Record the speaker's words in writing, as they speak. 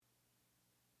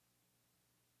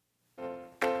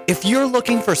If you're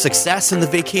looking for success in the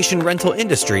vacation rental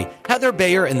industry, Heather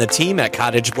Bayer and the team at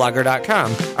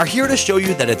cottageblogger.com are here to show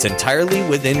you that it's entirely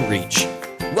within reach.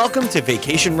 Welcome to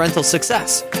Vacation Rental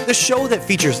Success, the show that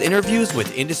features interviews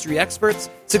with industry experts,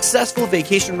 successful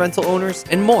vacation rental owners,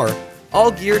 and more,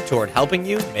 all geared toward helping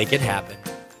you make it happen.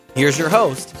 Here's your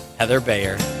host, Heather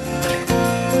Bayer.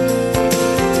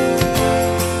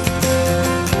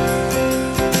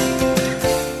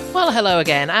 Hello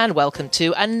again, and welcome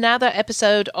to another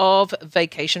episode of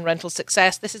Vacation Rental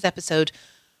Success. This is episode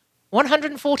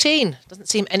 114. Doesn't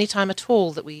seem any time at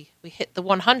all that we hit the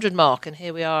 100 mark, and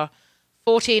here we are,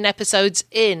 14 episodes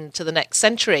into the next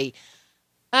century.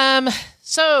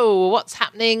 So what's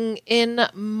happening in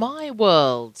my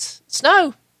world?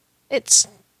 Snow. It's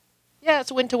a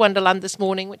winter wonderland this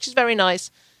morning, which is very nice,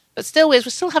 but still we're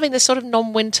still having this sort of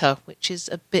non-winter, which is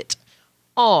a bit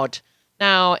odd.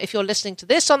 Now, if you're listening to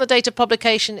this on the date of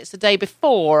publication, it's the day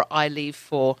before I leave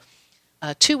for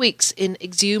 2 weeks in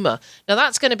Exuma. Now,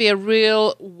 that's going to be a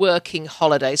real working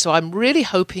holiday, so I'm really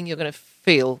hoping you're going to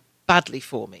feel badly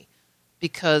for me,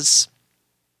 because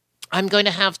I'm going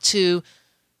to have to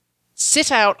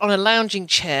sit out on a lounging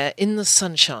chair in the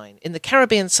sunshine, in the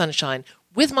Caribbean sunshine,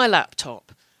 with my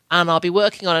laptop, and I'll be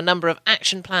working on a number of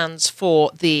action plans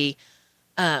for the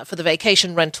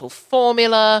vacation rental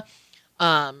formula.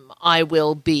 I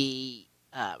will be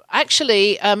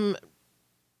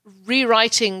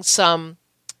rewriting some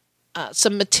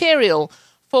material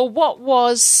for what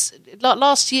was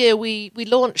last year. We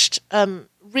launched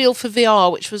Real for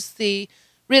VR, which was the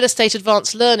Real Estate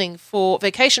Advanced Learning for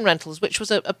Vacation Rentals, which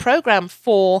was a program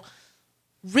for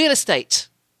real estate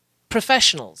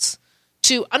professionals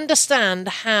to understand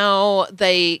how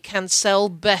they can sell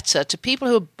better to people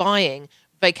who are buying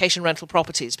vacation rental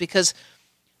properties, because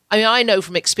I know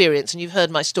from experience, and you've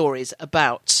heard my stories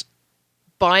about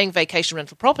buying vacation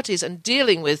rental properties and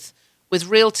dealing with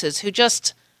realtors who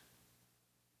just,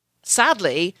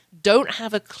 sadly, don't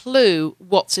have a clue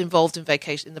what's involved in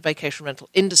the vacation rental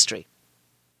industry.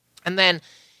 And then,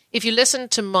 if you listen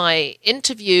to my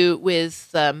interview with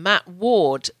Matt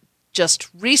Ward just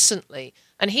recently,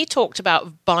 and he talked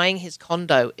about buying his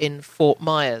condo in Fort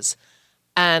Myers,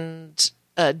 and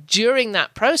during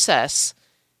that process,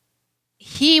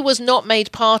 he was not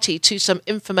made party to some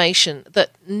information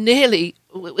that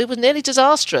was nearly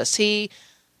disastrous. He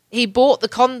bought the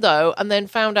condo and then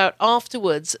found out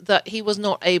afterwards that he was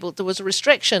not able. There was a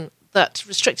restriction that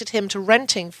restricted him to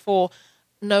renting for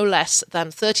no less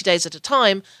than 30 days at a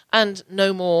time and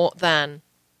no more than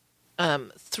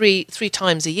three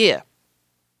times a year.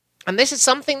 And this is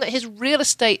something that his real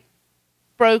estate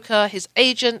broker, his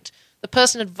agent, the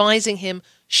person advising him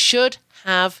should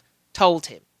have told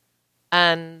him.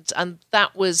 And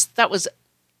that was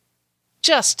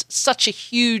just such a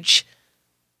huge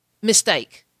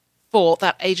mistake for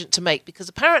that agent to make, because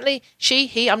apparently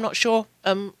he, I'm not sure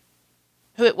who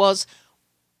it was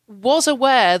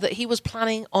aware that he was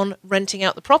planning on renting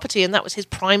out the property, and that was his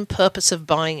prime purpose of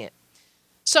buying it.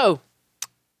 So,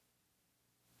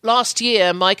 last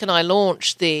year, Mike and I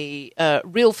launched the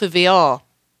Real for VR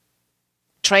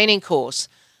training course.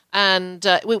 And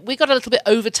we got a little bit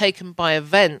overtaken by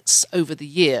events over the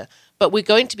year, but we're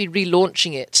going to be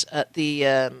relaunching it at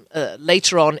the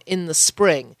later on in the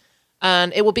spring,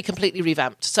 and it will be completely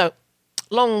revamped. So,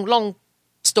 long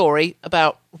story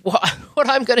about what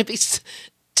I'm going to be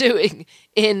doing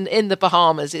in the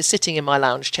Bahamas is sitting in my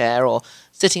lounge chair or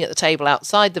sitting at the table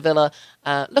outside the villa,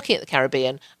 looking at the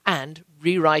Caribbean and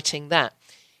rewriting that.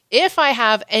 If I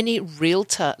have any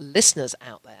realtor listeners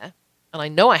out there, and I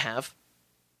know I have,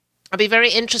 I'd be very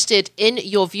interested in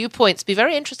your viewpoints, be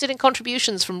very interested in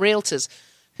contributions from realtors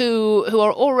who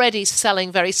are already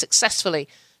selling very successfully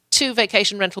to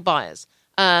vacation rental buyers.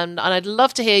 And I'd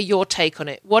love to hear your take on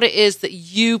it, what it is that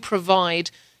you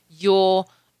provide your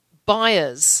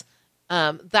buyers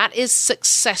that is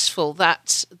successful,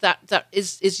 that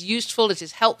is useful, it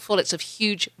is helpful, it's of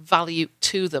huge value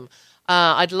to them.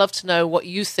 I'd love to know what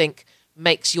you think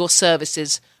makes your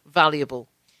services valuable.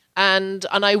 And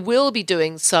I will be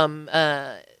doing some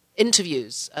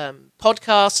interviews,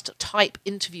 podcast-type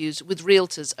interviews with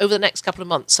realtors over the next couple of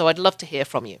months, so I'd love to hear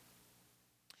from you.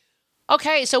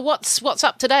 Okay, so what's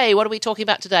up today? What are we talking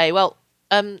about today? Well,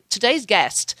 today's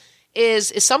guest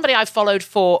is somebody I've followed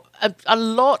for a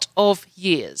lot of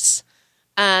years,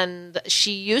 and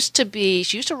she used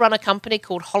to run a company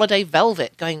called Holiday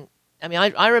Velvet.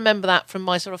 I remember that from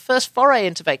my sort of first foray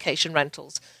into vacation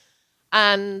rentals,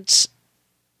 and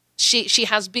she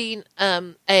has been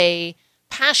a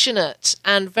passionate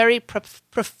and very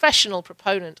professional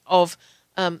proponent of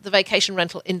the vacation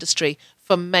rental industry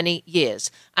for many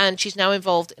years. And she's now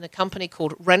involved in a company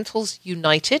called Rentals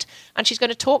United. And she's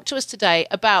going to talk to us today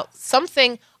about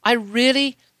something I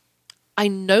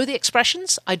know the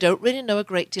expressions. I don't really know a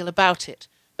great deal about it.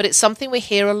 But it's something we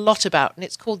hear a lot about. And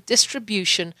it's called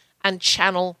distribution and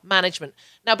channel management.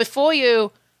 Now, before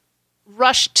you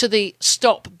rush to the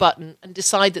stop button and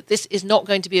decide that this is not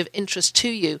going to be of interest to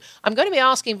you, I'm going to be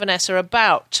asking Vanessa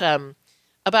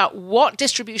about what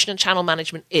distribution and channel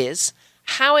management is,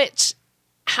 how it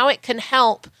can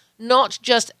help not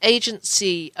just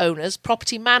agency owners,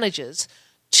 property managers,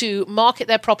 to market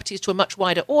their properties to a much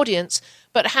wider audience,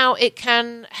 but how it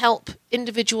can help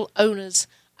individual owners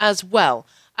as well.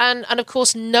 And of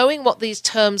course, knowing what these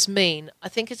terms mean, I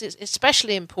think is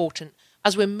especially important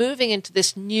as we're moving into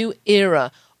this new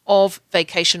era of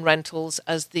vacation rentals,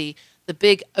 as the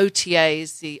big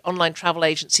OTAs, the online travel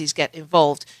agencies get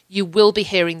involved. You will be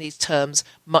hearing these terms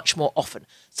much more often.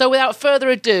 So without further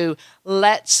ado,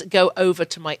 let's go over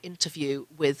to my interview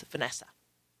with Vanessa.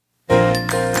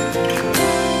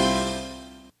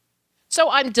 So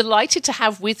I'm delighted to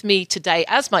have with me today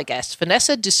as my guest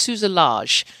Vanessa de Sousa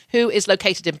Lage, who is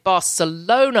located in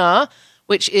Barcelona,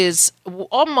 which is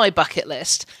on my bucket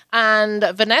list. And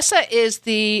Vanessa is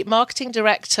the marketing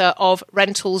director of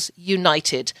Rentals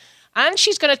United. And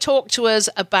she's going to talk to us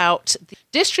about the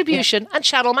distribution and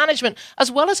channel management,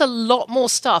 as well as a lot more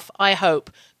stuff, I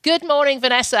hope. Good morning,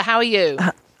 Vanessa. How are you?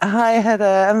 Hi, Heather.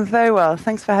 I'm very well.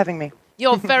 Thanks for having me.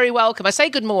 You're very welcome. I say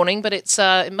good morning, but it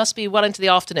must be well into the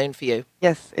afternoon for you.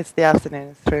 Yes, it's the afternoon.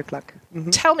 It's 3 o'clock. Mm-hmm.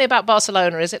 Tell me about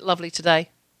Barcelona. Is it lovely today?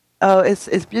 Oh, it's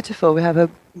beautiful. We have a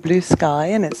blue sky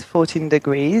and it's 14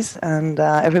 degrees, and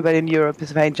everybody in Europe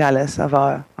is very jealous of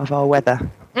our weather.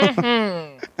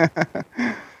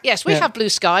 Mm-hmm. Yes, we have blue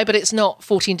sky, but it's not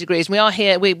 14 degrees. We are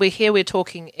here. We're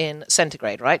talking in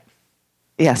centigrade, right?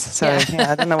 Yes. Sorry.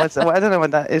 Yeah, I don't know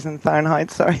what that is in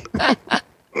Fahrenheit. Sorry.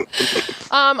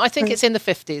 I think it's in the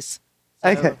 50s. So,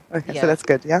 okay. Yeah. So that's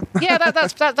good. Yeah. Yeah,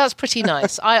 that's pretty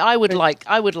nice. I would like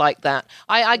that.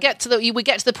 We get to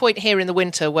the point here in the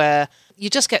winter where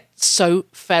you just get so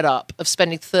fed up of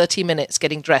spending 30 minutes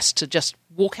getting dressed to just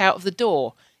walk out of the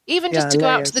door, even just to go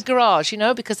out to the garage,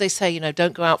 because they say,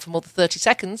 don't go out for more than 30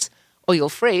 seconds or you'll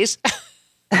freeze.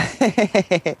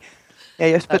 Yeah,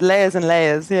 you have to put layers and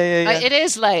layers. Yeah. It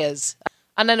is layers.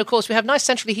 And then, of course, we have nice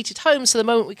centrally heated homes, so the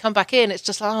moment we come back in, it's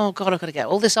just like, oh, God, I've got to get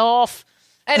all this off.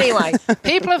 Anyway,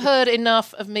 people have heard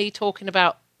enough of me talking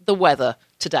about the weather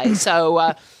today. So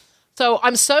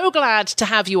I'm so glad to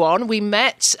have you on. We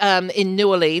met in New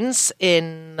Orleans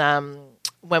in,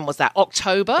 when was that?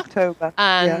 October.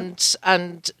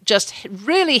 And just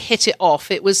really hit it off.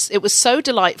 It was so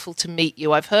delightful to meet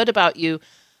you. I've heard about you.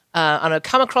 And I've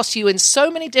come across you in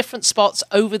so many different spots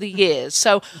over the years.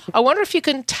 So I wonder if you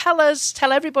can tell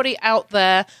everybody out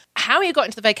there how you got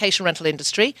into the vacation rental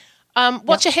industry.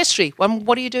 What's your history?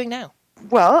 What are you doing now?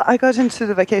 Well, I got into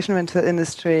the vacation rental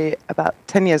industry about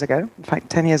 10 years ago. In fact,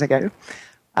 10 years ago,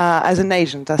 as an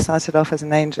agent. I started off as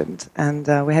an agent, and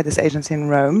we had this agency in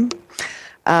Rome.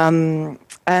 And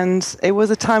it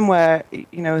was a time where, it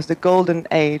was the golden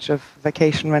age of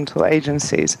vacation rental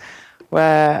agencies,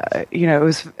 where, it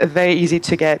was very easy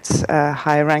to get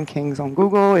high rankings on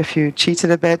Google if you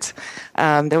cheated a bit.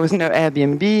 There was no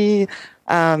Airbnb,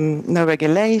 no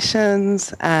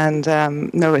regulations, and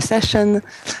no recession.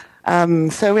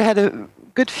 So we had a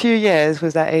good few years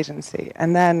with that agency.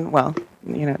 And then,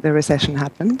 the recession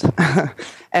happened.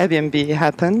 Airbnb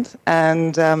happened,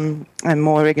 and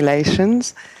more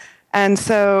regulations. And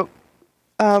so,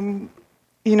 in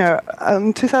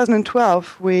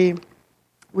 2012,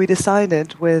 we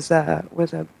decided with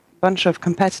a bunch of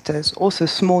competitors, also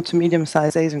small to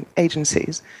medium-sized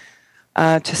agencies,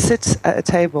 to sit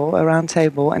at a round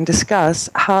table, and discuss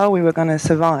how we were going to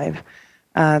survive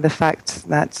the fact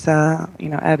that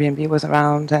Airbnb was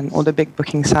around and all the big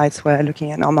booking sites were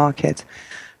looking at our market,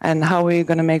 and how we were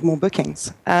going to make more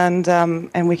bookings. And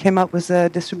we came up with a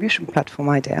distribution platform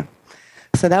idea.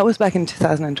 So that was back in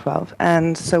 2012,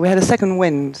 and so we had a second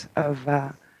wind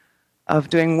of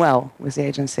doing well with the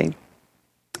agency,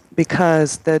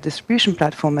 because the distribution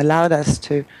platform allowed us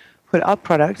to put our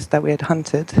products that we had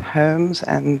hunted, homes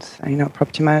and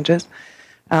property managers,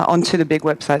 onto the big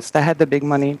websites that had the big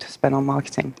money to spend on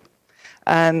marketing.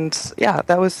 And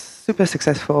that was super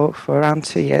successful for around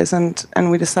 2 years, and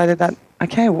we decided that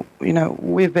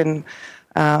we've been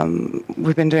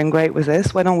doing great with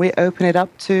this. Why don't we open it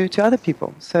up to other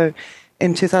people? So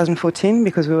in 2014,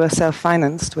 because we were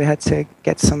self-financed, we had to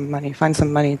find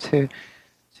some money to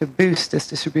boost this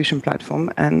distribution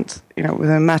platform. And,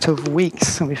 within a matter of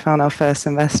weeks, we found our first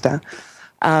investor.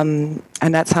 And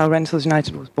that's how Rentals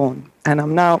United was born. And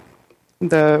I'm now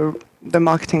the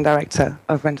marketing director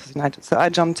of Rentals United. So I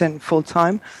jumped in full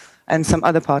time, and some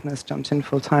other partners jumped in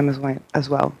full time as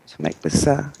well to make this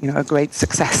a great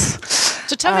success.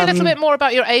 So tell me a little bit more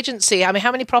about your agency. I mean,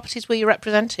 how many properties were you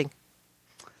representing?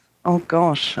 Oh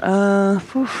gosh,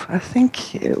 I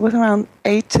think it was around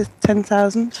 8 to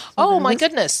 10,000. Oh my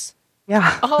goodness!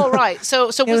 Yeah. Oh right. So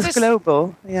it was this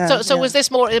global? Yeah. So was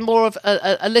this more of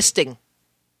a listing?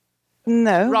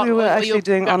 No, we were or actually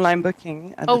doing online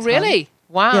booking. At the time. Really?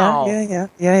 Wow.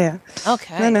 Yeah.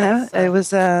 Okay. No. It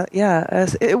was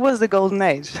it was the golden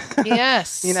age.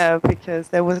 Yes. Because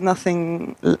there was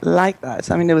nothing like that.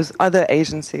 I mean, there was other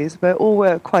agencies, but all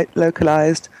were quite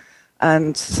localized,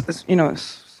 and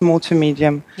small to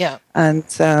medium. Yeah. And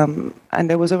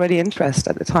there was already interest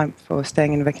at the time for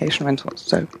staying in vacation rentals.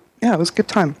 So yeah, it was a good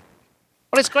time.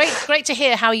 Well, it's great to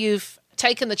hear how you've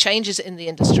taken the changes in the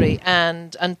industry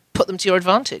and put them to your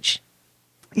advantage.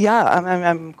 Yeah,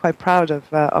 I'm quite proud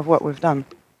of what we've done.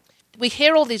 We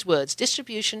hear all these words: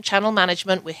 distribution, channel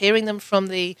management. We're hearing them from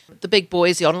the big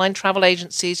boys, the online travel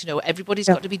agencies. Everybody's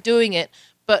got to be doing it.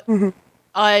 But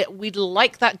we'd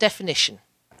like that definition.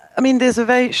 I mean, there's a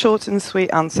very short and sweet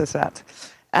answer to that.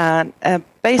 And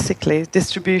basically,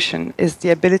 distribution is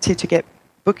the ability to get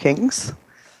bookings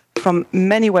from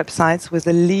many websites with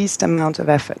the least amount of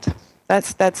effort.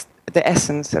 That's the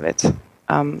essence of it.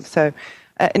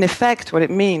 In effect, what it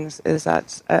means is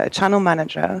that a channel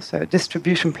manager, so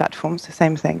distribution platforms, the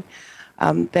same thing,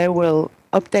 they will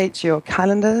update your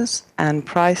calendars and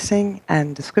pricing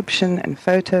and description and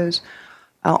photos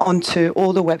onto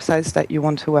all the websites that you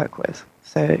want to work with.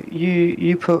 So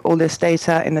you put all this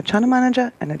data in the channel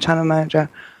manager, and the channel manager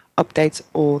updates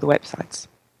all the websites.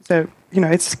 So,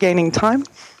 it's gaining time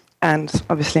and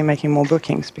obviously making more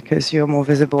bookings because you're more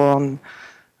visible on...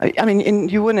 I mean,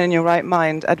 you wouldn't in your right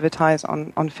mind advertise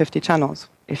on 50 channels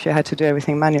if you had to do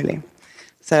everything manually.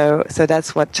 So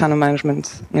that's what channel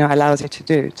management allows you to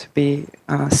do, to be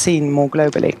seen more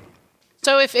globally.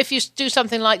 So if you do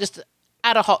something like just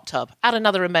add a hot tub, add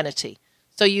another amenity,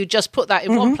 so you just put that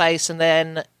in one place, and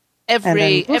then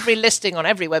every listing on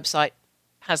every website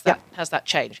has that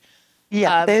change.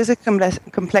 Yeah, there is a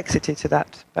complexity to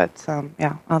that, but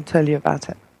I'll tell you about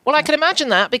it. Well, I can imagine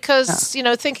that because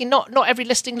thinking not every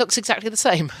listing looks exactly the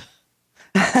same.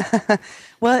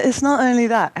 Well, it's not only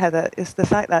that, Heather. It's the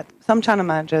fact that some channel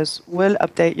managers will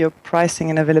update your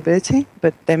pricing and availability,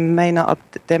 but they may not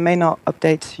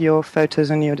update your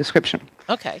photos and your description.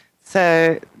 Okay.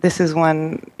 So this is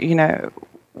when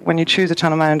you choose a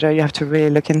channel manager, you have to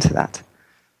really look into that.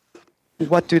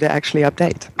 What do they actually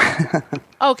update?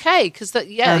 Okay, because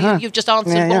you've just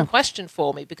answered one question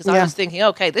for me, because I was thinking,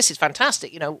 okay, this is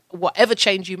fantastic. Whatever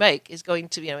change you make is going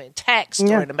to be in text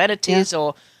or in amenities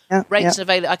or rates and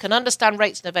availability. I can understand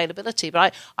rates and availability,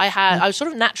 but I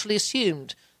sort of naturally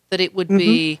assumed that it would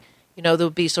be, there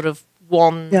would be sort of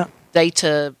one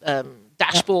data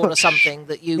dashboard or something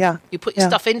that you put your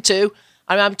stuff into.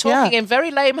 I'm talking in very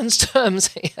layman's terms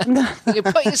here. You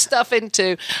put your stuff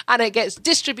into, and it gets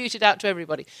distributed out to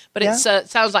everybody. But it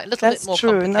sounds like a little bit more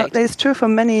complicated. No, it's true for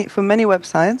many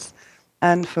websites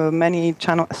and for many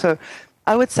channels. So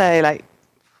I would say like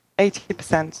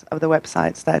 80% of the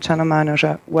websites that a channel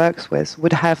manager works with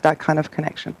would have that kind of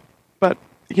connection. But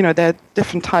there are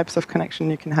different types of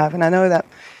connection you can have, and I know that,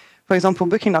 for example,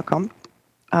 Booking.com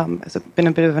has been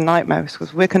a bit of a nightmare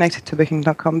because we're connected to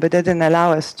Booking.com, but they didn't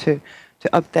allow us to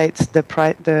update the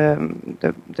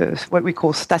what we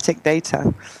call static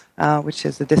data, which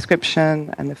is the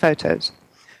description and the photos,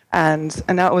 and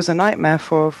that was a nightmare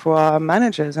for our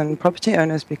managers and property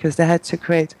owners because they had to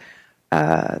create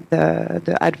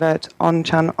the advert on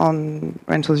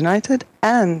Rentals United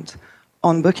and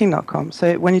on Booking.com.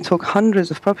 So when you talk hundreds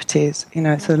of properties,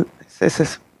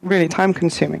 it's really time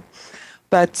consuming.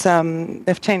 But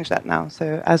they've changed that now.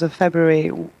 So as of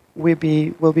February, we'll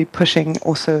be pushing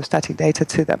also static data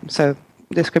to them, so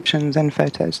descriptions and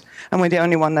photos, and we're the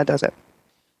only one that does it.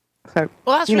 So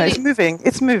that's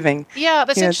it's moving. Yeah,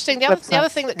 that's interesting. The other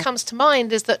thing that comes to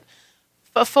mind is that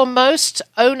for most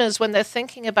owners, when they're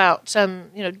thinking about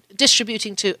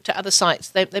distributing to other sites,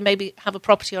 they maybe have a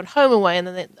property on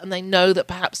HomeAway, and they know that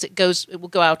perhaps it will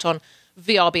go out on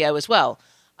VRBO as well.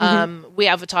 We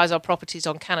advertise our properties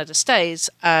on Canada Stays,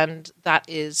 and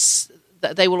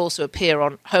they will also appear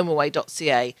on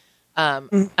homeaway.ca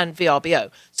and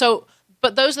VRBO. So,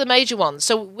 but those are the major ones.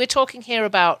 So we're talking here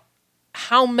about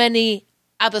how many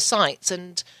other sites,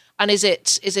 and is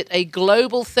it a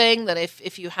global thing that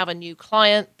if you have a new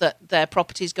client that their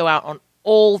properties go out on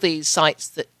all these sites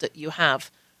that you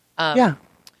have, or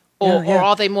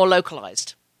are they more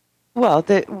localized? Well,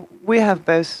 we have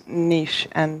both niche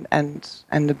and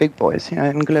the big boys,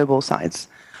 and global sites.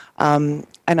 And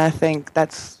I think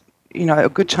that's, a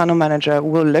good channel manager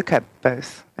will look at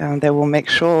both. They will make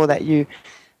sure that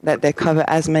they cover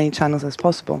as many channels as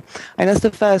possible. And that's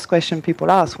the first question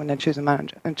people ask when they choose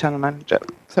a channel manager.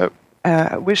 So,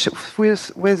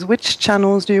 with which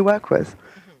channels do you work with?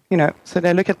 So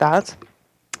they look at that,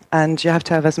 and you have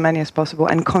to have as many as possible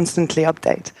and constantly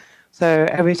update. So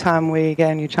every time we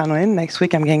get a new channel in, next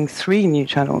week I'm getting 3 new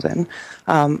channels in.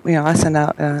 I send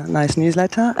out a nice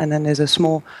newsletter, and then there's a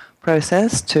small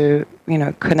process to,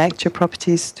 connect your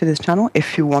properties to this channel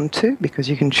if you want to, because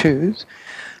you can choose.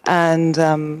 And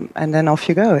then off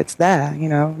you go. It's there,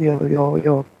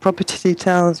 your property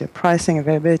details, your pricing,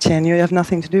 availability, and you have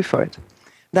nothing to do for it.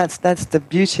 That's the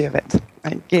beauty of it.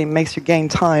 It makes you gain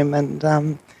time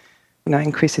and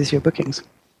increases your bookings.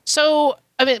 So,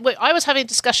 I was having a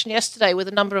discussion yesterday with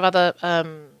a number of other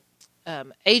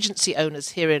agency owners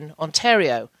here in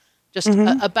Ontario, just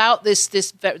about this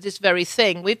very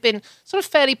thing. We've been sort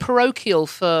of fairly parochial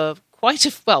for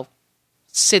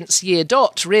since year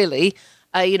dot, really.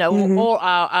 All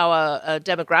our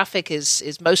demographic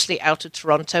is mostly out of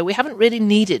Toronto. We haven't really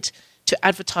needed to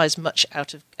advertise much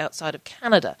outside of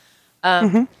Canada.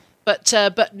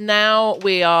 But now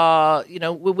we are,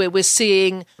 we're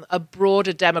seeing a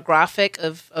broader demographic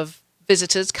of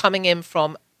visitors coming in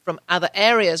from other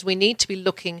areas. We need to be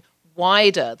looking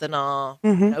wider than our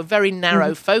very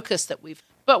narrow focus that we've.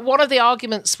 But one of the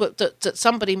arguments that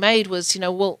somebody made was,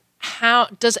 how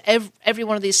does every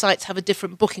one of these sites have a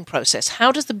different booking process?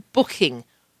 How does the booking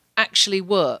actually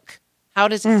work? How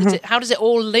does it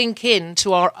all link in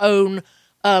to our own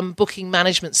booking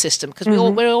management system? Because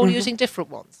we're all using different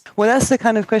ones. Well, that's the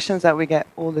kind of questions that we get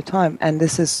all the time, and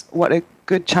this is what a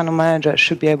good channel manager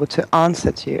should be able to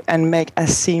answer to you and make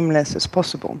as seamless as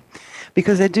possible,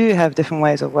 because they do have different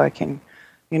ways of working.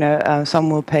 Some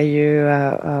will pay you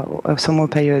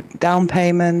a down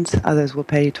payment. Others will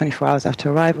pay you 24 hours after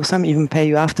arrival. Some even pay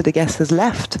you after the guest has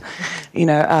left.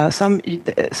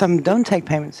 Some don't take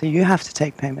payments, so you have to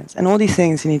take payments. And all these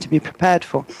things you need to be prepared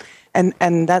for.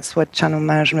 And that's what channel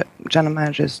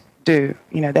managers do.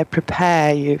 They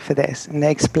prepare you for this, and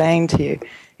they explain to you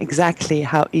exactly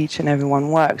how each and every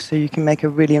one works, so you can make a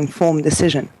really informed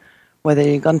decision whether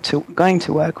you're going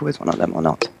to work with one of them or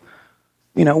not.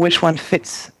 Which one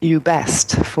fits you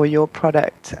best for your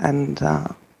product, and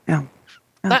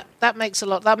That makes a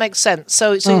lot. That makes sense.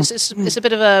 So it's a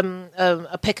bit of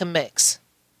a pick and mix.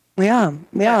 Yeah,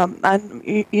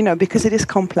 and because it is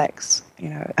complex.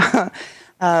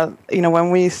 When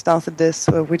we started this,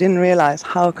 we didn't realize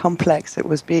how complex it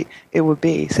would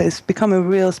be. So it's become a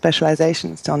real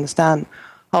specialization to understand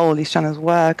how all these channels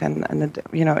work, and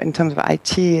in terms of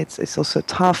IT, it's also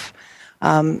tough.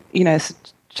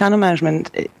 Channel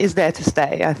management is there to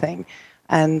stay, I think,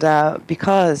 and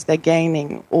because they're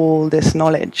gaining all this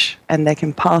knowledge, and they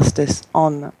can pass this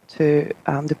on to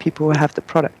the people who have the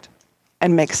product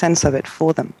and make sense of it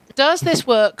for them. Does this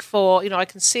work for, I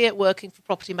can see it working for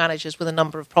property managers with a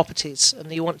number of properties,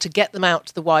 and you want to get them out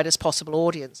to the widest possible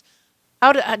audience.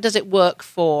 How does it work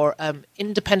for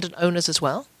independent owners as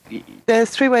well?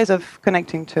 There's 3 ways of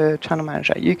connecting to Channel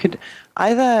Manager. You could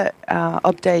either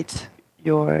update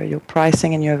your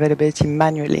pricing and your availability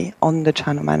manually on the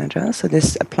Channel Manager. So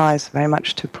this applies very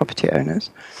much to property owners,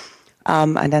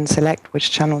 and then select which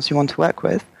channels you want to work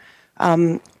with.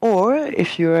 Or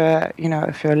if you're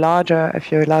a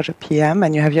larger PM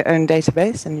and you have your own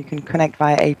database, and you can connect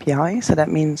via API. So that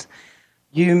means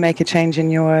you make a change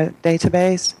in your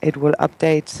database, it will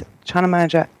update Channel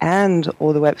Manager and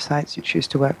all the websites you choose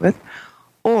to work with.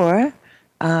 Or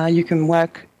you can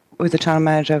work with the Channel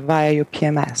Manager via your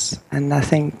PMS. And I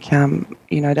think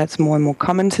that's more and more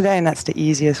common today, and that's the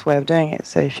easiest way of doing it.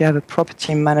 So if you have a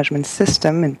property management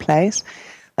system in place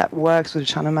that works with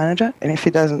the Channel Manager, and if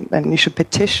it doesn't, then you should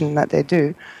petition that they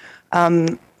do.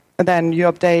 Then you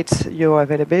update your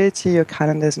availability, your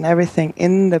calendars, and everything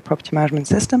in the property management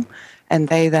system, and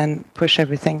they then push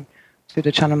everything to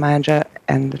the Channel Manager,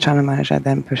 and the Channel Manager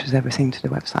then pushes everything to the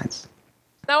websites.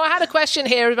 Now, I had a question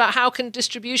here about how can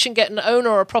distribution get an owner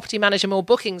or a property manager more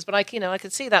bookings, but I can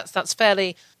see that's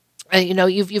fairly.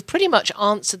 You've pretty much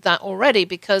answered that already,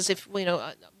 because if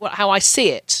how I see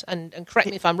it, and correct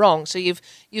me if I'm wrong. So you've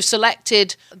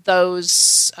selected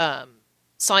those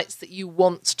sites that you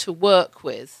want to work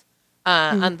with,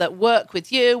 and that work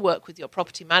with your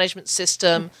property management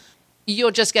system.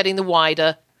 You're just getting the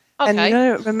wider. Okay.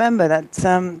 And remember that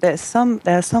there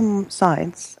are some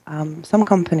sites, some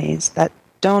companies that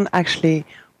don't actually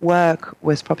work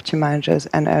with property managers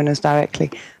and owners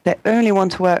directly. They only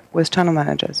want to work with channel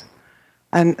managers.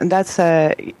 And that's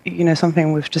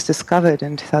something we've just discovered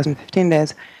in 2015.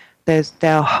 There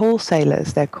are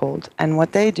wholesalers, they're called, and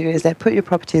what they do is they put your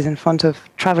properties in front of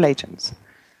travel agents.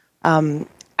 And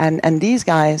these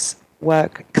guys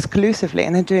work exclusively,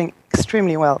 and they're doing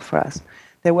extremely well for us.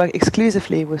 They work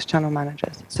exclusively with channel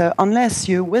managers. So unless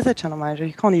you're with a channel manager,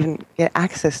 you can't even get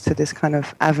access to this kind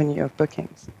of avenue of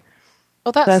bookings.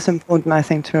 Well, that's important, I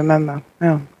think, to remember.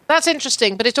 Yeah. That's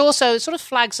interesting, but it sort of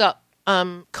flags up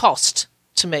cost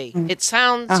to me. It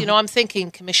sounds, I'm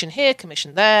thinking commission here,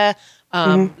 commission there,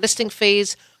 listing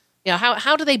fees.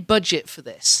 How do they budget for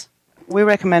this? We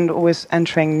recommend always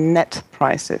entering net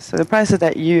prices. So the prices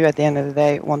that you, at the end of the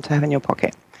day, want to have in your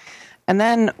pocket. And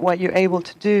then what you're able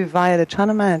to do via the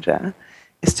channel manager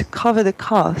is to cover the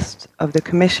cost of the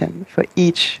commission for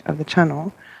each of the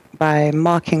channel by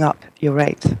marking up your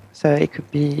rate. So it could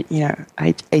be,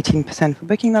 18% for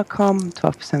Booking.com,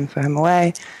 12% for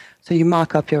HomeAway. So you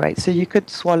mark up your rate. So you could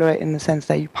swallow it in the sense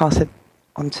that you pass it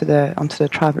onto the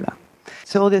traveler.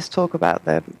 So all this talk about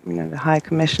the high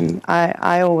commission,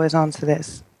 I always answer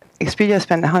this. Expedia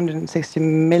spent $160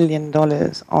 million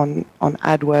on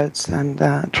AdWords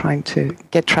and trying to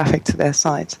get traffic to their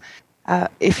site.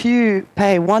 If you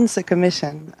pay once a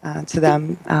commission to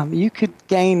them, you could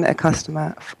gain a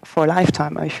customer for a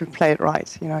lifetime if you play it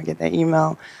right. Get their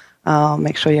email,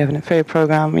 make sure you have an affiliate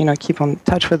program, keep on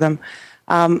touch with them.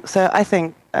 So I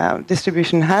think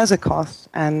distribution has a cost,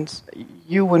 and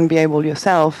you wouldn't be able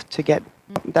yourself to get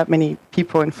that many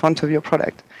people in front of your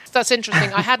product. That's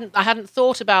interesting. I hadn't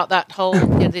thought about that whole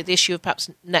the issue of perhaps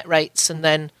net rates and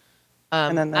then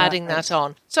adding that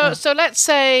on. So let's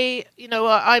say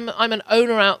I'm an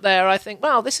owner out there. I think,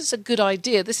 wow, this is a good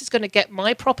idea. This is going to get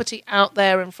my property out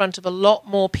there in front of a lot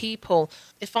more people.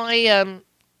 If I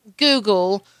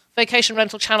Google vacation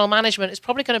rental channel management, it's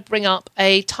probably going to bring up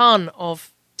a ton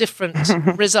of different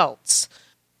results.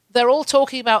 They're all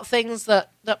talking about things that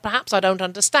perhaps I don't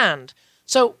understand.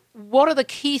 So what are the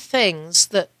key things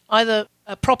that either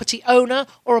a property owner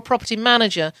or a property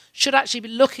manager should actually be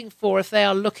looking for if they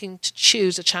are looking to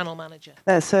choose a channel manager?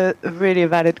 That's a really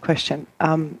valid question.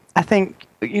 I think,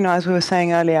 as we were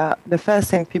saying earlier, the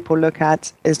first thing people look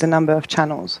at is the number of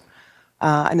channels.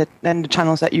 And the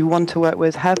channels that you want to work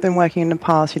with have been working in the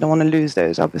past. You don't want to lose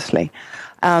those, obviously.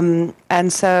 But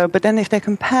then if they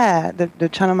compare the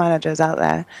channel managers out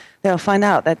there, they'll find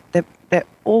out that they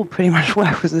all pretty much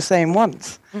work with the same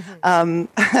ones.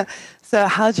 So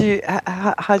how do you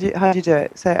do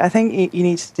it? So I think you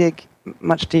need to dig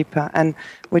much deeper. And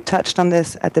we touched on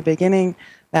this at the beginning,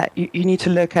 that you need to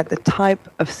look at the type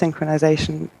of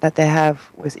synchronization that they have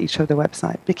with each of the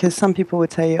website. Because some people would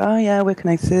tell you, oh yeah, we're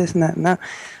connected to this and that and that.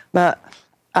 But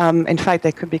in fact,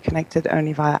 they could be connected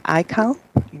only via iCal.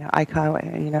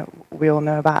 iCal, we all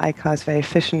know about iCal. It's very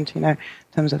efficient, in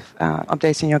terms of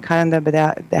updating your calendar, but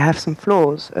they have some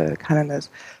flaws, calendars.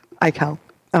 iCal,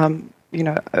 a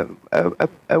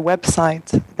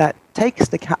website that takes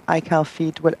the iCal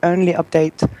feed will only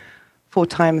update 4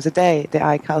 times a day, the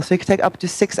iCal. So it could take up to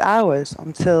 6 hours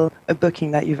until a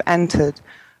booking that you've entered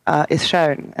is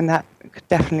shown, and that could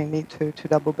definitely lead to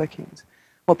double bookings.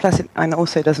 Well, plus it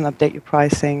also doesn't update your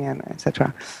pricing and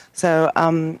etc. So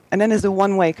and then there's the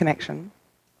one-way connection.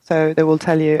 So they will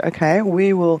tell you, okay,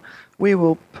 we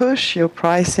will push your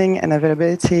pricing and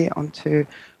availability onto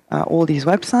all these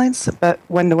websites, but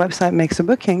when the website makes a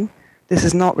booking, this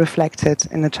is not reflected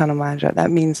in the channel manager.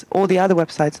 That means all the other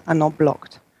websites are not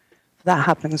blocked. That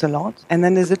happens a lot. And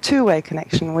then there's a two-way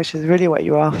connection, which is really what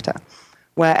you're after,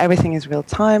 where everything is real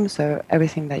time, so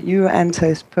everything that you enter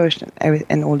is pushed,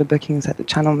 and all the bookings that the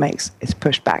channel makes is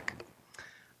pushed back.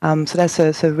 So that's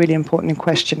a really important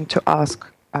question to ask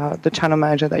the channel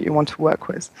manager that you want to work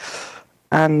with,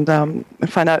 and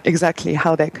find out exactly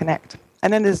how they connect.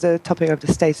 And then there's the topic of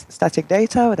the static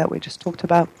data that we just talked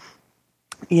about.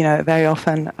 Very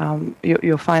often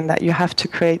you'll find that you have to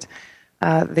create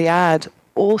the ad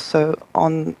also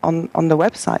on the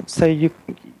website. So you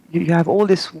have all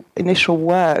this initial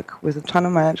work with the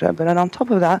channel manager, but then on top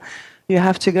of that, you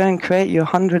have to go and create your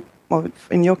 100, or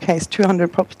in your case,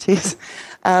 200 properties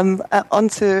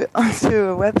onto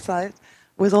a website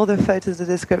with all the photos, the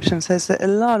description. So it's a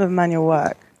lot of manual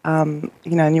work. And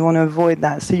you want to avoid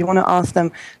that. So you want to ask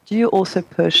them, do you also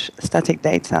push static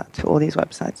data to all these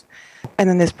websites? And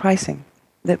then there's pricing.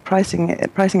 The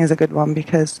pricing is a good one,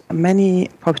 because many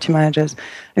property managers,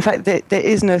 in fact, there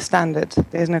is no standard.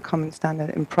 There is no common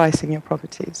standard in pricing your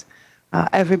properties.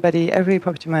 Every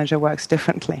property manager works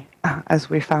differently, as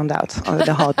we found out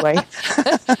the hard way.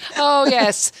 Oh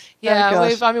yes, yeah.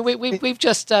 Oh, we've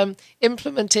just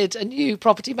implemented a new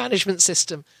property management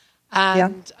system,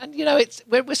 And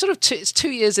we're sort of it's 2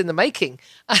 years in the making,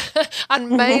 and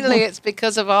mainly it's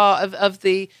because of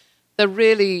the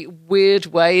really weird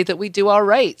way that we do our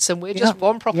rates, and we're just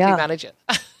one property manager.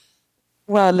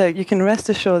 Well, look, you can rest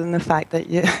assured in the fact that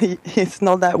it's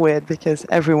not that weird because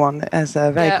everyone is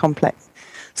very complex.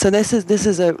 So this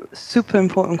is a super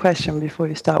important question before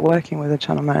you start working with a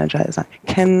channel manager. Is like,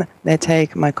 can they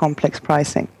take my complex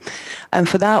pricing? And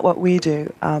for that, what we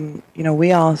do,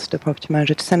 we ask the property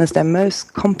manager to send us their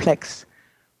most complex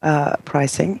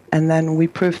pricing, and then we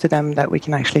prove to them that we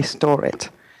can actually store it.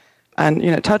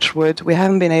 And, touch wood, we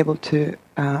haven't been able to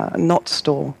not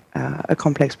store a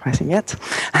complex pricing yet.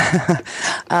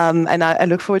 And I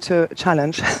look forward to a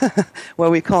challenge where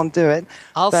we can't do it.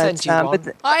 I'll send you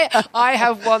one. I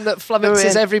have one that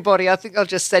flummoxes everybody. I think I'll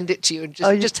just send it to you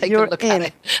and just take a look at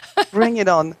it. Bring it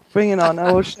on.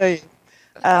 I will show you.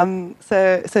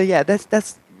 So yeah,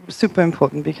 that's super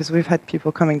important because we've had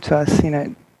people coming to us,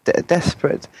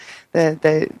 desperate.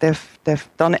 They've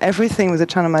done everything with a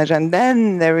channel manager, and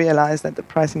then they realize that the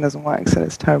pricing doesn't work, so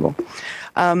it's terrible.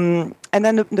 And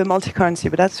then the multi-currency,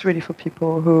 but that's really for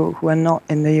people who are not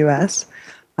in the US,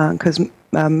 because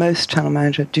most channel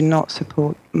managers do not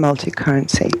support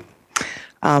multi-currency.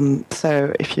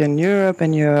 So if you're in Europe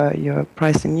and you're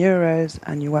priced in euros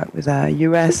and you work with a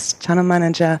US channel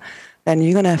manager, then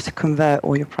you're going to have to convert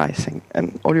all your pricing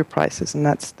and all your prices, and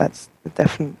that's a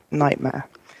definite nightmare.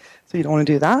 So you don't want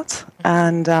to do that.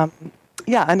 And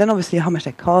and then obviously how much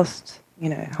they cost.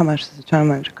 How much does the channel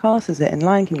manager cost? Is it in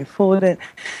line? Can you afford it?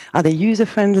 Are they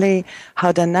user-friendly?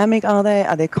 How dynamic are they?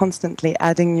 Are they constantly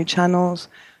adding new channels?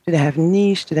 Do they have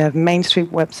niche? Do they have mainstream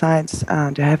websites?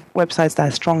 Do they have websites that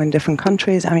are strong in different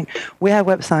countries? I mean, we have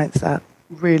websites that are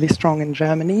really strong in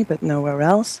Germany, but nowhere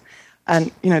else.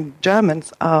 And,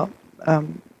 Germans are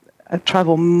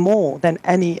travel more than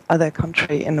any other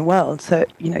country in the world. So,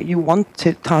 you want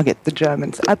to target the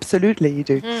Germans. Absolutely, you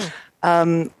do.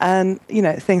 And,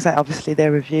 things like, obviously,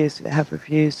 their reviews. Do they have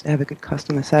reviews? Do they have a good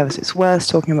customer service? It's worth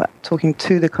talking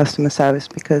to the customer service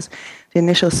because the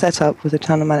initial setup with a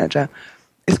channel manager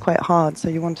is quite hard. So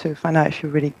you want to find out if you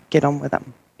really get on with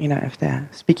them, if they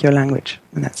speak your language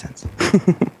in that sense.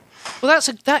 Well,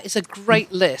 that is a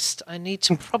great list. I need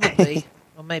to probably...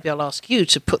 Or maybe I'll ask you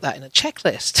to put that in a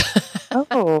checklist.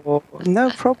 Oh, no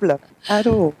problem at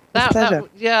all.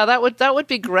 That would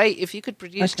be great if you could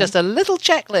produce just a little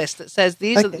checklist that says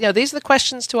these are the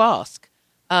questions to ask.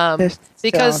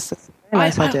 Because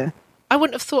nice idea. I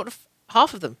wouldn't have thought of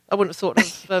half of them. I wouldn't have thought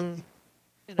of.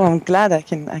 Well, I'm glad I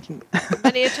can. Any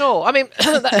at all. I mean,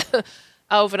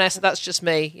 Vanessa, that's just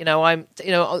me. I'm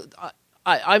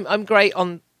great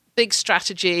on big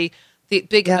strategy. The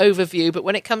big overview, but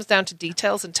when it comes down to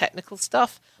details and technical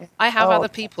stuff, I have other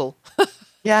people.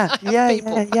 Yeah,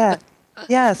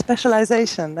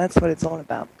 specialization. That's what it's all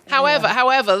about.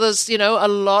 However, there's a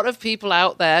lot of people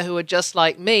out there who are just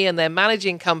like me, and they're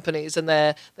managing companies and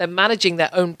they're managing their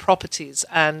own properties,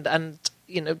 and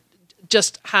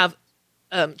just have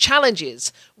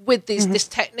challenges with this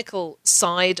technical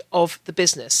side of the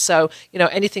business. So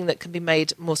anything that can be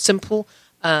made more simple.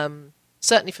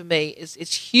 Certainly for me,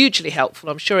 is hugely helpful.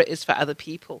 I'm sure it is for other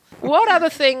people. What other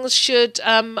things should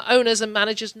owners and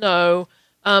managers know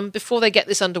before they get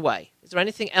this underway? Is there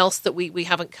anything else that we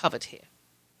haven't covered here?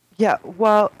 Yeah,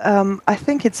 well, I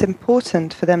think it's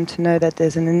important for them to know that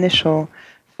there's an initial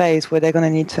phase where they're going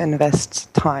to need to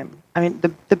invest time. I mean,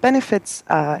 the benefits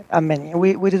are many.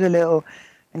 We did a little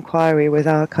inquiry with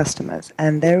our customers,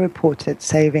 and they reported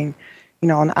saving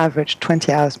on average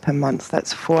 20 hours per month.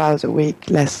 That's 4 hours a week,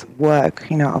 less work,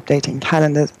 updating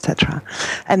calendars, etc.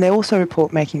 And they also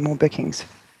report making more bookings,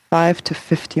 5 to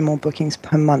 50 more bookings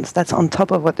per month. That's on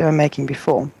top of what they were making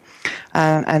before.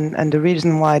 And the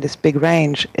reason why this big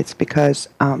range, it's because,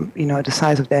 the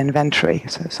size of their inventory.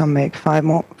 So some make 5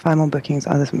 more bookings,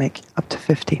 others make up to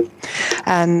 50.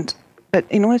 But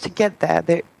in order to get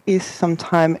there is some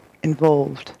time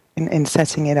involved in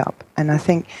setting it up. And I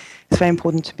think it's very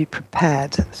important to be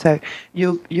prepared. So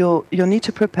you'll need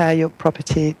to prepare your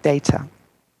property data.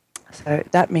 So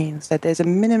that means that there's a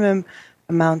minimum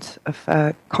amount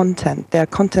of content. There are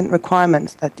content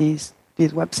requirements that these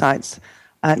websites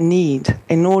need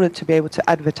in order to be able to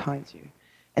advertise you.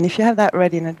 And if you have that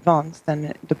ready in advance,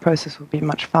 then the process will be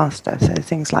much faster. So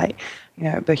things like,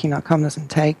 Booking.com doesn't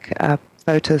take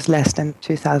photos less than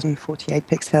 2048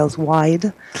 pixels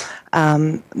wide.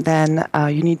 Then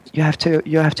you have to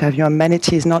have your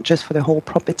amenities not just for the whole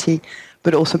property,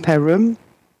 but also per room.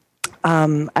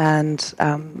 You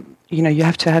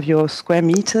have to have your square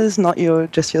meters, not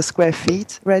just your square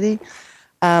feet ready.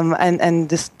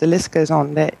 The list goes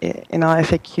on. In our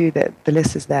FAQ, the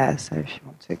list is there. So if you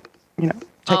want to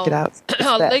check it out.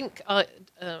 I'll link.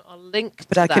 I'll link.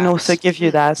 But I can also give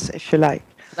you that if you like.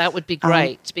 That would be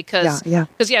great because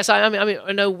yes, I mean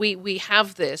I know we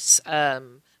have this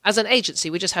as an agency.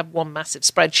 We just have one massive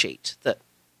spreadsheet that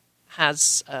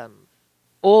has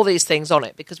all these things on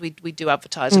it because we do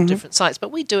advertise on different sites,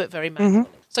 but we do it very manually.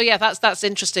 So yeah, that's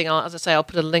interesting. As I say, I'll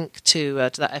put a link to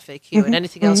that FAQ and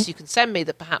anything else you can send me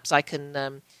that perhaps I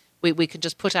can we can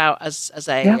just put out as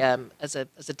a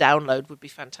download would be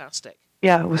fantastic.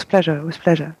 Yeah, it was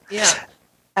pleasure. Yeah.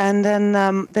 And then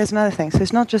there's another thing. So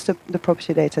it's not just the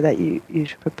property data that you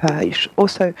should prepare. You should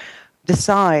also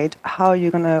decide how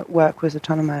you're going to work with the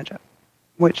channel manager,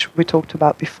 which we talked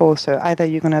about before. So either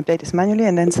you're going to update this manually,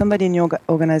 and then somebody in your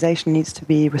organization needs to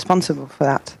be responsible for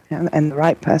that, and the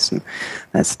right person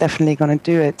that's definitely going to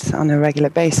do it on a regular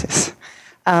basis.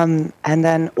 And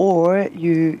then, or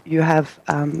you have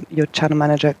your channel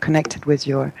manager connected with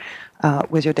your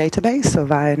database, so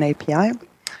via an API,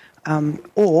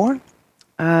 or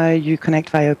you connect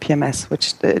via PMS,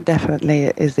 which definitely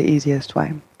is the easiest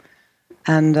way.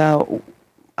 And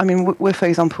I mean, for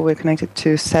example, we're connected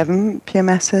to 7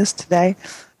 PMSs today,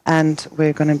 and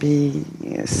we're going to be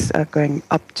going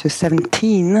up to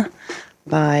 17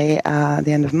 by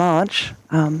the end of March.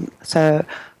 I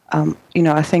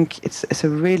think it's a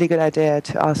really good idea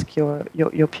to ask your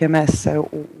PMS. So,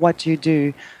 what do you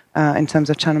do in terms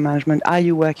of channel management? Are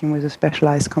you working with a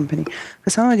specialized company?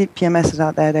 Because some of the PMSs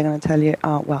out there, they're going to tell you,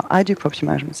 well, I do property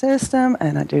management system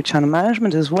and I do channel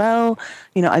management as well.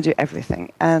 I do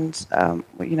everything. And,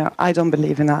 I don't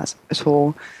believe in that at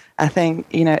all. I think,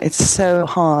 it's so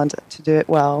hard to do it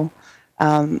well.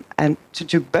 And to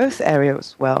do both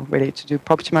areas well, really, to do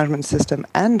property management system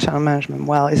and channel management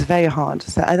well is very hard.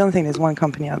 So I don't think there's one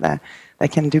company out there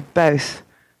that can do both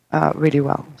really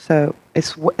well. So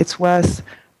it's worth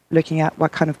looking at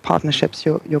what kind of partnerships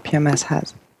your PMS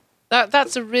has.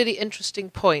 That's a really interesting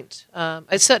point.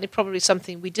 It's certainly probably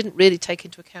something we didn't really take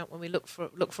into account when we look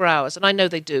for ours, and I know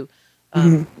they do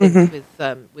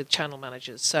with channel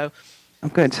managers. So,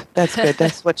 good. That's good.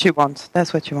 That's what you want.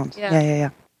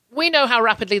 Yeah. We know how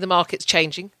rapidly the market's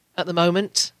changing at the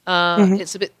moment.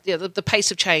 It's a bit the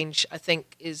pace of change, I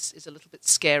think, is a little bit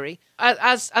scary.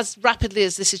 As rapidly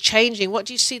as this is changing, what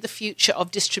do you see the future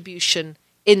of distribution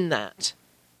in that?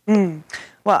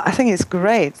 Well, I think it's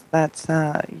great that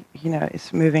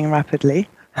it's moving rapidly.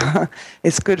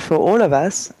 It's good for all of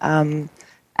us, and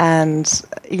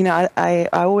I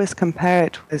always compare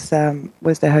it with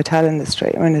the hotel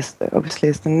industry. I mean, it's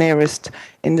the nearest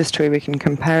industry we can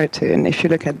compare it to. And if you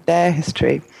look at their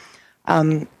history,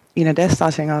 they're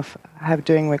starting off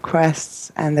doing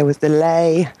requests, and there was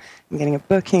delay in getting a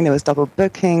booking. There was double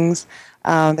bookings.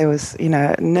 There was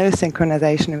no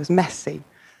synchronization. It was messy.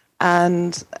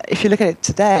 And if you look at it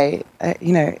today,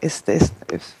 it's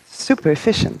super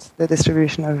efficient, the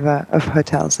distribution of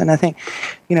hotels. And I think,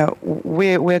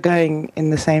 we're going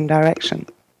in the same direction.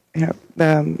 In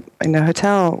the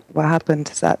hotel, what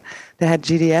happened is that they had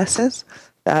GDSs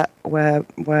that were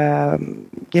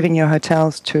giving your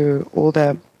hotels to all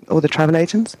the travel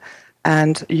agents.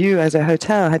 And you, as a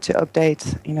hotel, had to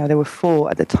update, there were 4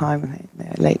 at the time, in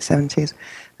the late 70s.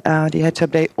 You had to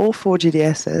update all 4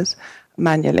 GDSs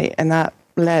manually, and that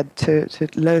led to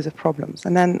loads of problems.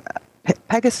 And then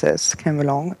Pegasus came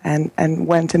along and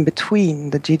went in between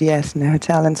the GDS and the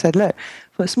hotel and said, look,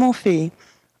 for a small fee,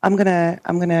 I'm gonna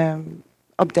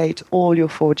update all your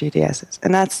 4 GDSs.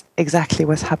 And that's exactly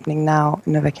what's happening now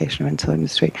in the vacation rental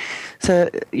industry. So,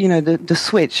 the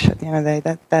switch,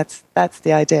 that's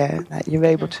the idea, that you're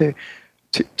able to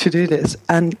do this.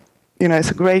 And,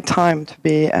 it's a great time to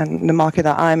be in the market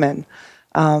that I'm in,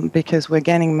 because we're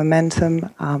gaining momentum,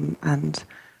 and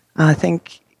I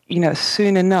think,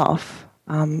 soon enough,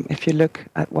 if you look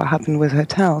at what happened with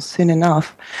hotels, soon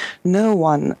enough, no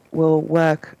one will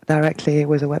work directly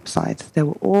with a website. They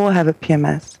will all have a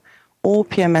PMS. All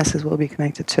PMSs will be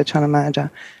connected to a channel manager,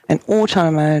 and all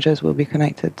channel managers will be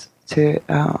connected to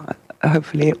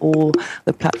hopefully all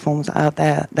the platforms out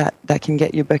there that can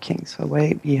get you bookings, so whether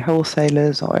it be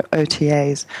wholesalers or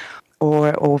OTAs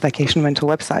or vacation rental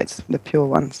websites, the pure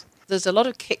ones. There's a lot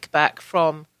of kickback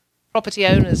from property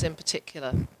owners in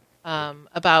particular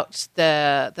about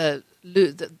the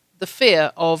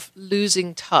fear of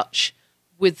losing touch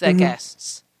with their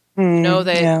guests.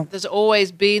 There's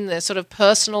always been this sort of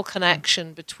personal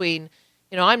connection between,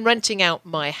 I'm renting out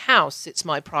my house, it's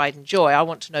my pride and joy, I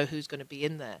want to know who's going to be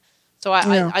in there. So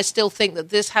I still think that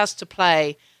this has to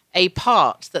play a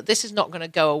part, that this is not going to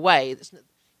go away.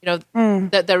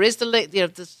 That there is the link,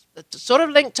 the sort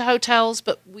of link to hotels,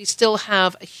 but we still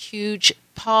have a huge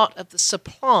part of the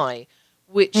supply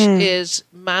which is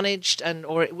managed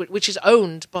which is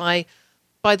owned by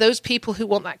those people who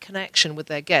want that connection with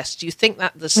their guests. Do you think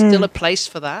that there's still a place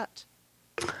for that?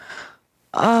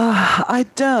 I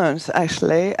don't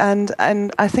actually, and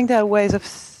I think there are ways of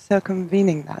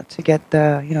circumvening that to get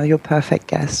your perfect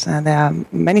guest, and there are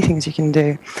many things you can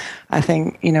do. I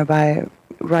think by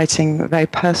writing very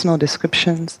personal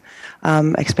descriptions,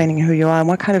 explaining who you are and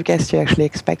what kind of guest you're actually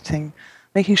expecting,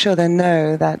 making sure they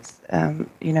know that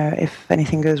if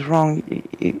anything goes wrong,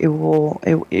 it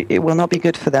will not be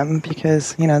good for them,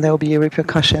 because there will be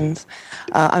repercussions.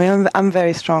 I'm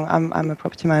very strong. I'm a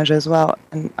property manager as well,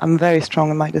 and I'm very strong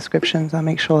in my descriptions. I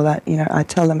make sure that I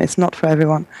tell them it's not for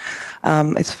everyone.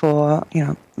 It's for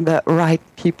the right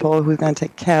people who are going to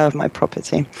take care of my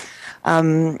property.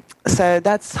 So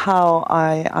that's how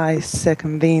I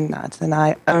circumvene that, and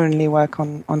I only work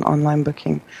on online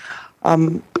booking.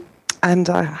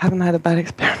 And I haven't had a bad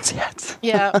experience yet.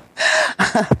 Yeah.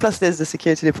 Plus, there's the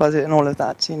security deposit and all of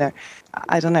that.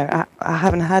 I don't know. I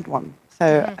haven't had one,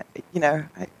 so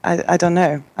I don't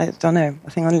know. I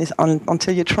think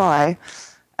until you try,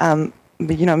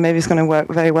 maybe it's going to work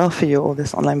very well for you, all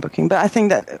this online booking. But I think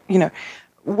that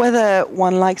whether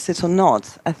one likes it or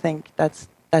not, I think that's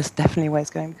definitely where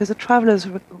it's going, because the travelers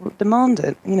demand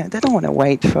it. They don't want to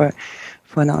wait for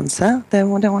an answer. They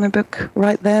want to book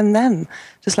right there and then,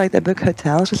 just like they book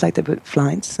hotels, just like they book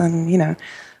flights. And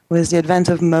with the advent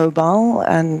of mobile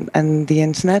and the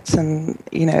internet, and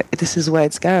this is where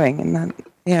it's going. And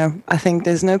then, I think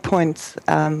there's no point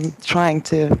trying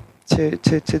to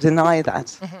deny that.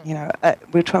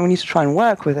 Mm-hmm. We need to try and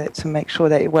work with it to make sure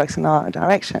that it works in our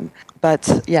direction.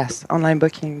 But yes, online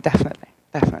booking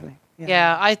definitely.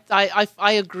 Yeah,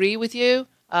 I agree with you.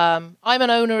 I'm an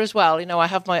owner as well. I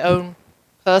have my own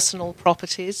personal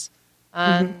properties,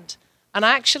 and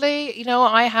actually,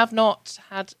 I have not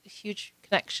had a huge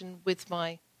connection with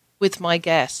my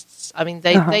guests. I mean,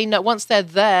 they know, once they're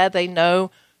there, they know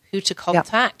who to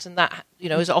contact, and that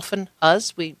is often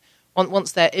us.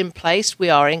 Once they're in place, we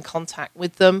are in contact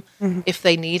with them if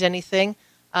they need anything.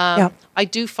 I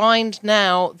do find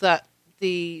now that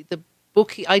the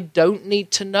bookie, I don't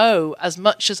need to know as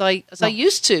much as I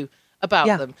used to about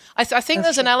them. I think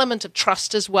there's an element of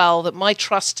trust as well, that my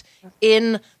trust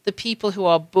in the people who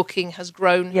are booking has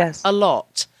grown a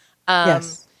lot.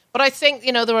 But I think,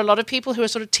 there are a lot of people who are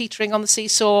sort of teetering on the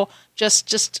seesaw,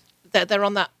 just they're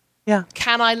on that,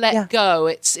 can I let go?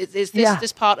 It's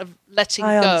this part of letting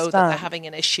go that they're having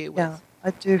an issue with. Yeah,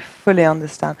 I do fully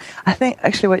understand. I think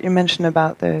actually what you mentioned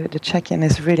about the check-in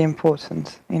is really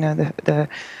important.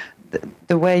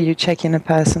 The way you check in a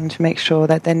person to make sure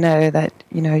that they know that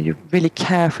you really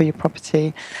care for your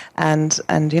property, and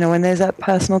when there's that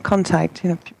personal contact,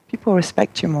 people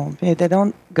respect you more. They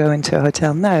don't go into a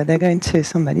hotel. No, they're going to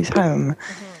somebody's home.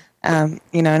 And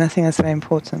I think that's very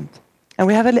important. And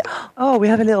we have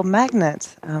a little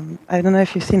magnet. I don't know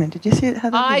if you've seen it. Did you see it,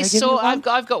 Heather? I saw. I've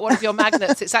got one of your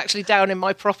magnets. It's actually down in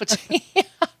my property.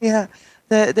 Yeah,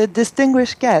 the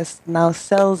distinguished guest now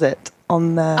sells it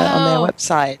on their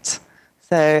website.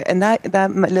 So, and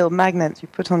that little magnet you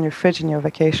put on your fridge in your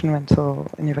vacation rental,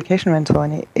 and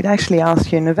it actually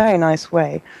asks you in a very nice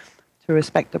way to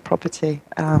respect the property,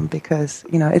 because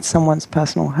it's someone's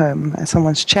personal home,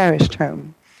 someone's cherished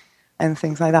home, and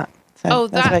things like that. So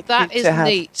that is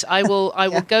neat. I will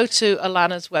go to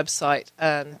Alana's website,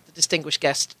 and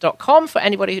thedistinguishedguest.com, for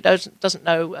anybody who doesn't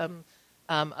know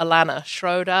Alana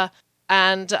Schroeder.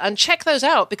 And check those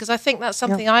out, because I think that's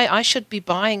something I should be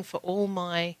buying for all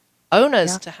my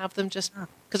owners, to have them just...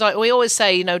 Because we always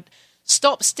say,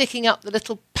 stop sticking up the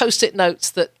little Post-it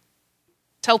notes that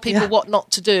tell people what not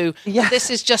to do. Yeah. This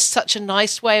is just such a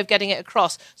nice way of getting it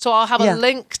across. So I'll have a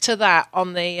link to that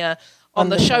on the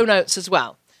show notes as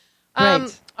well.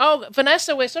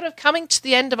 Vanessa, we're sort of coming to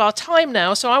the end of our time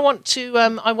now, so I want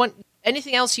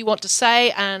anything else you want to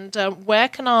say, and where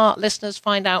can our listeners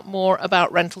find out more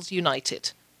about Rentals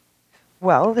United?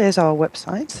 Well, there's our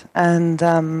website,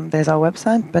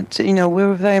 but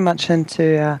we're very much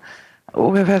into.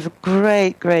 We have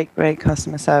great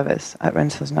customer service at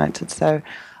Rentals United. So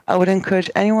I would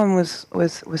encourage anyone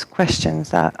with questions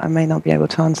that I may not be able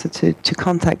to answer to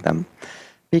contact them,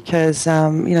 because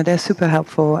they're super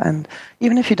helpful, and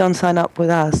even if you don't sign up with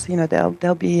us,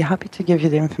 they'll be happy to give you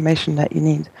the information that you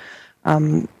need.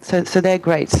 So they're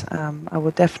great. I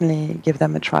will definitely give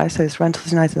them a try. So it's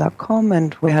rentalsunited.com,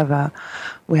 and we have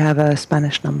a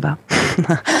Spanish number.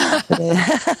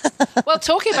 Well,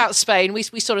 talking about Spain, we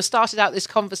sort of started out this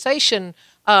conversation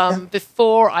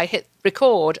before I hit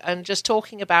record, and just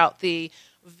talking about the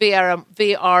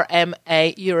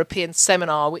VRMA European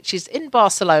Seminar, which is in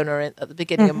Barcelona at the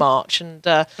beginning of March, and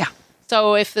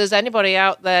So if there's anybody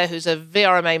out there who's a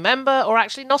VRMA member or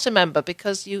actually not a member,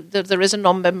 because there is a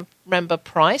non-member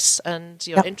price and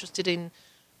you're interested in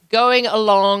going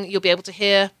along, you'll be able to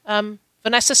hear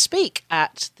Vanessa speak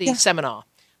at the seminar.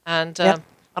 And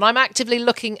I'm actively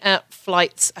looking at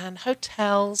flights and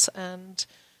hotels and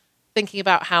thinking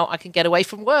about how I can get away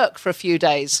from work for a few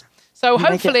days. So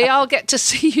hopefully I'll get to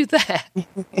see you there.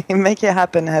 Make it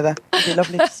happen, Heather. It'd be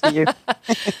lovely to see you.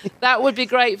 That would be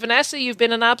great. Vanessa, you've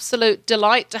been an absolute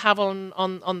delight to have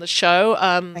on the show.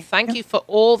 Thank you for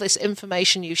all this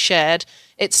information you shared.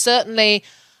 It certainly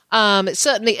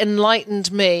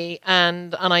enlightened me,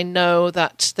 and I know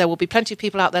that there will be plenty of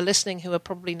people out there listening who are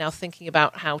probably now thinking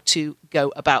about how to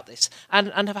go about this and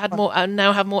have had more and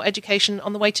now have more education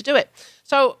on the way to do it.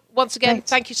 So once again,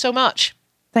 Thank you so much.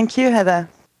 Thank you, Heather.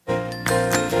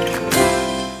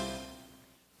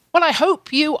 Well, I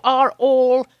hope you are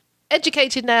all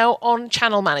educated now on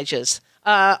channel managers.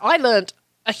 I learned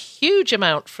a huge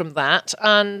amount from that,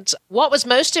 and what was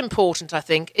most important, I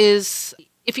think, is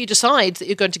if you decide that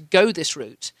you're going to go this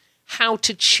route, how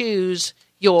to choose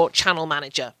your channel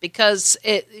manager, because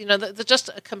there's just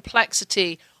a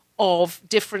complexity of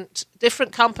different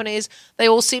companies. They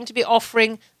all seem to be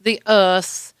offering the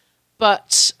earth,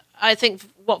 but I think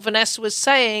what Vanessa was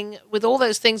saying, with all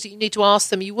those things that you need to ask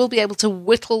them, you will be able to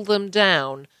whittle them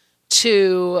down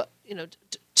to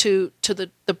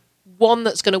the one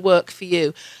that's going to work for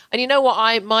you. And you know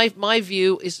what? My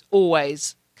view is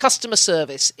always customer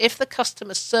service. If the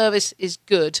customer service is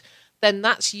good, then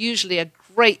that's usually a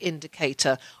great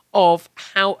indicator of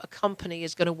how a company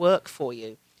is going to work for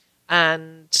you.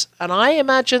 And I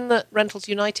imagine that Rentals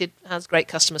United has great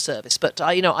customer service, but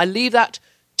I leave that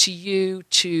to you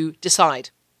to decide.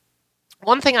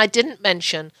 One thing I didn't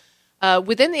mention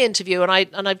within the interview,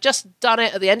 and I've just done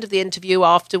it at the end of the interview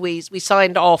after we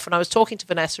signed off, and I was talking to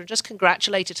Vanessa and just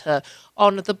congratulated her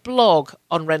on the blog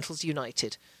on Rentals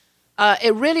United.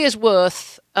 It really is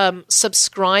worth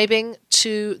subscribing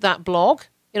to that blog,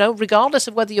 regardless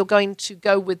of whether you're going to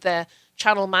go with their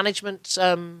channel management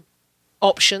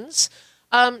options.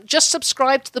 Just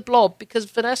subscribe to the blog, because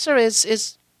Vanessa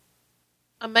is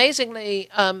amazingly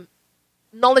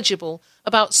knowledgeable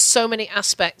about so many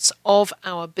aspects of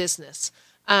our business,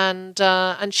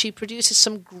 and she produces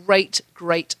some great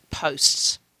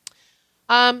posts.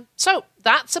 So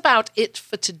that's about it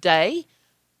for today.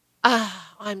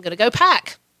 I'm going to go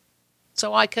pack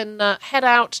so I can head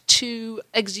out to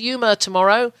Exuma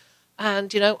tomorrow,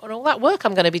 and all that work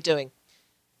I'm going to be doing.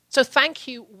 So thank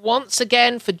you once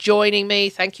again for joining me.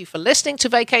 Thank you for listening to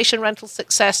Vacation Rental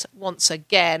Success once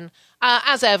again.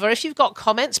 As ever, if you've got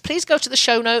comments, please go to the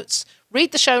show notes,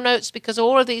 read the show notes, because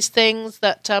all of these things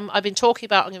that I've been talking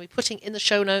about, I'm going to be putting in the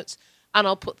show notes, and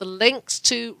I'll put the links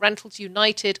to Rentals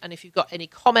United. And if you've got any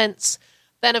comments,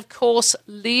 then of course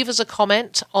leave us a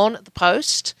comment on the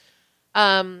post.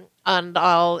 And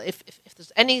I'll, if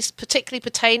there's any particularly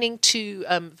pertaining to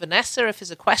Vanessa, if there's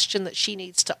a question that she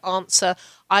needs to answer,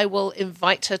 I will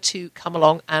invite her to come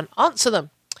along and answer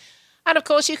them. And of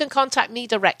course, you can contact me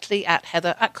directly at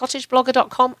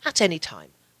heather@cottageblogger.com at any time.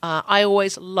 I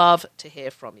always love to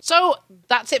hear from you. So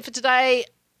that's it for today.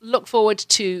 Look forward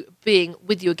to being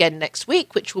with you again next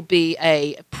week, which will be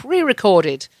a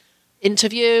pre-recorded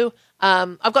interview.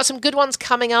 I've got some good ones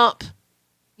coming up.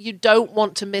 You don't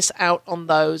want to miss out on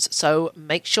those, so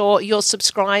make sure you're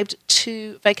subscribed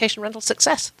to Vacation Rental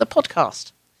Success, the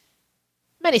podcast.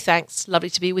 Many thanks. Lovely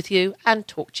to be with you, and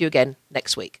talk to you again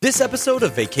next week. This episode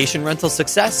of Vacation Rental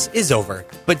Success is over,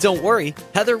 but don't worry,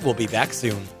 Heather will be back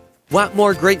soon. Want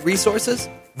more great resources?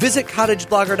 Visit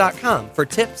cottageblogger.com for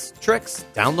tips, tricks,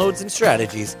 downloads, and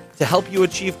strategies to help you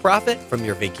achieve profit from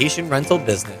your vacation rental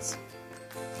business.